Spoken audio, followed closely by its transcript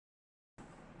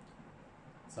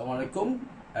Assalamualaikum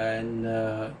and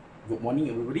good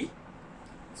morning everybody.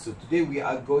 So today we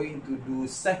are going to do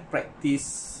self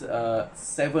practice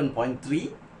 7.3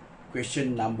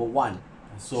 question number 1.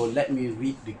 So let me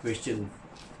read the question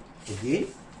again.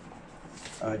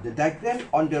 The diagram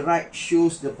on the right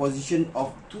shows the position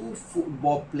of two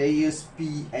football players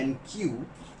P and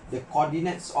Q. The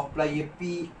coordinates of player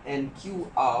P and Q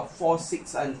are 4,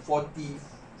 6 and 40,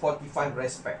 45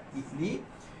 respectively.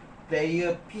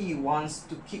 Player P wants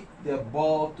to kick the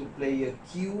ball to player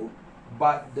Q,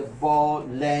 but the ball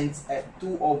lands at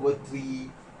 2/3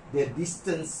 the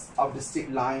distance of the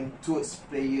straight line towards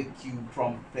player Q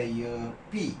from player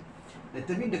P.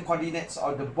 Determine the coordinates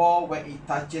of the ball when it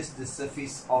touches the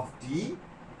surface of the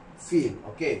field.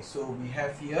 Okay, so we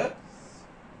have here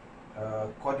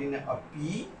coordinate of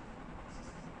P,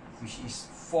 which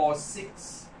is 4,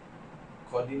 6.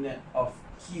 Coordinate of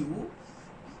Q,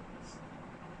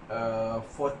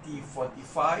 40,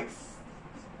 45.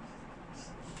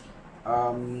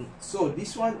 So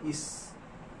this one is,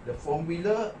 the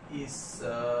formula is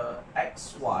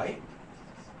xy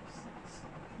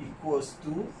equals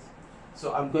to,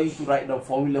 so I'm going to write the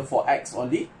formula for x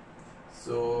only.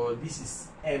 So this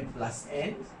is m plus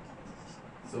n.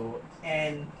 So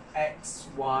n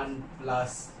x1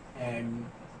 plus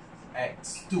m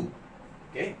x2.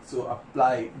 Okay, so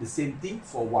apply the same thing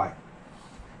for y.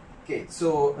 Okay,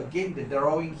 so again the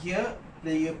drawing here,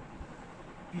 player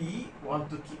P want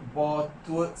to kick ball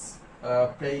towards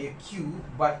player Q,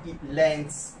 but it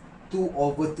lands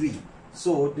 2/3.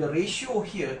 So the ratio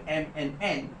here, m and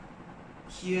n,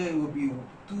 here will be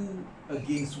 2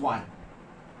 against 1.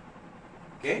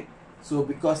 Okay, so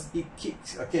because it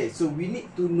kicks, okay, so we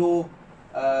need to know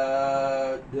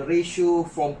the ratio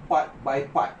from part by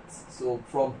part. So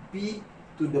from P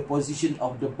to the position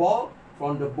of the ball,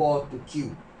 from the ball to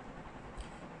Q.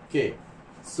 Okay,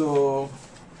 so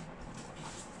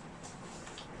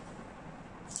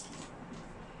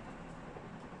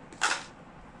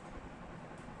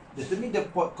determine the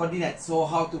coordinate. So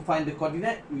how to find the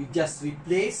coordinate? We just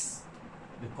replace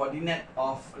the coordinate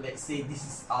of, let's say this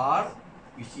is R,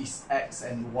 which is x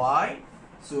and y.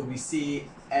 So we say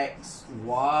x,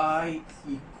 y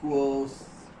equals,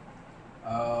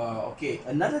 okay,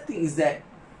 another thing is that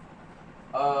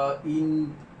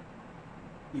in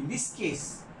this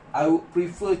case, I would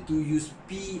prefer to use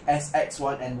P as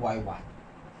x1 and y1.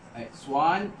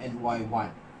 x1 and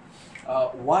y1.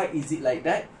 Why is it like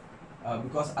that?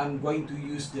 Because I'm going to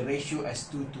use the ratio as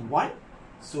 2 to 1.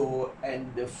 So,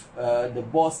 and the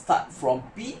ball start from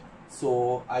P.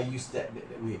 So, I use that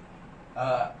way.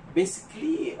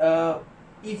 Basically,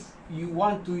 if you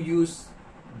want to use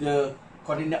the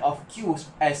coordinate of Q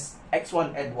as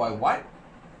x1 and y1,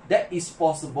 that is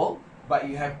possible, but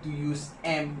you have to use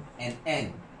m and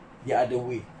n the other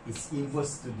way. It's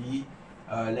inverse to the,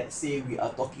 let's say we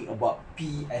are talking about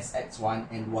P as x1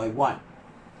 and y1.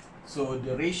 So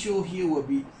the ratio here will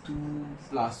be 2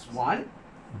 plus 1.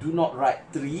 Do not write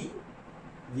 3.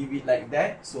 Leave it like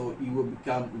that. So it will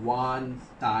become 1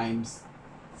 times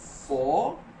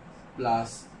 4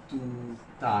 plus 2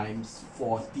 times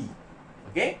 40.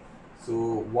 Okay?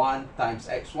 So 1 times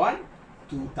x1,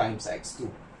 2 times x2.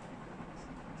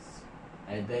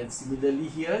 And then similarly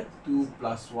here, 2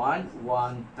 plus 1,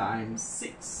 1 times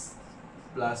 6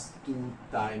 plus 2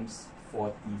 times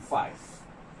 45.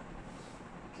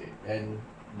 Okay, then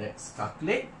let's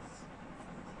calculate.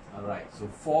 Alright, so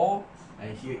 4,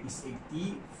 and here is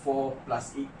 80. 4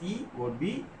 plus 80 will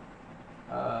be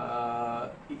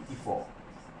 84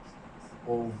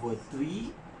 over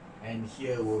 3, and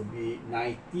here will be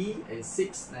 90, and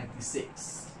 6,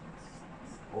 96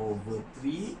 over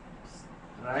 3.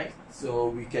 Right, so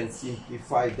we can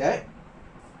simplify that.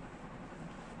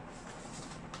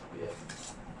 Yeah.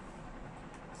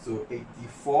 So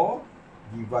 84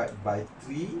 divided by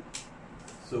 3.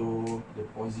 So the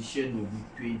position will be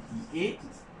 28,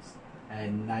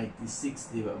 and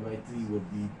 96 divided by 3 will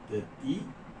be 32.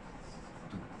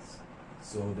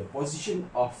 So the position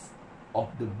of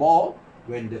the ball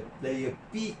when the player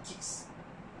P kicks,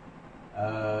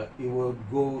 it will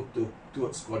go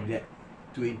towards coordinate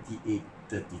 28,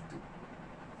 32.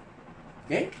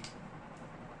 Okay.